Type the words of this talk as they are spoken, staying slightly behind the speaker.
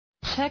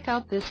Check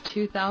out this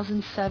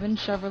 2007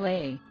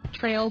 Chevrolet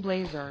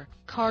Trailblazer.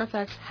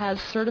 Carfax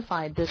has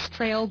certified this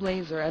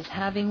Trailblazer as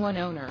having one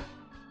owner.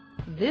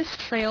 This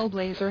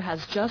Trailblazer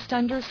has just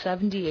under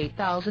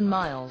 78,000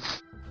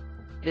 miles.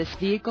 This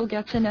vehicle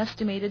gets an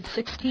estimated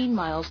 16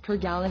 miles per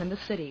gallon in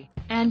the city,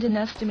 and an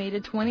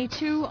estimated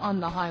 22 on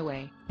the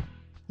highway.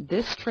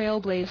 This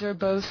Trailblazer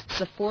boasts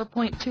a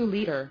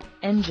 4.2-liter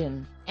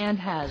engine, and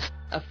has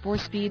a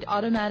 4-speed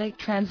automatic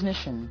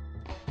transmission.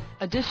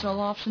 Additional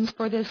options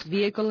for this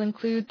vehicle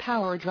include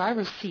power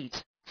driver's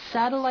seat,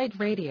 satellite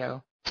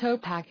radio, tow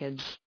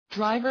package,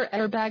 driver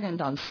airbag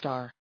and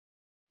OnStar.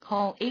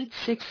 Call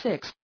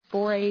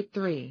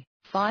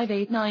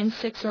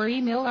 866-483-5896 or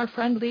email our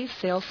friendly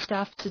sales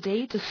staff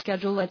today to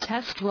schedule a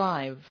test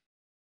drive.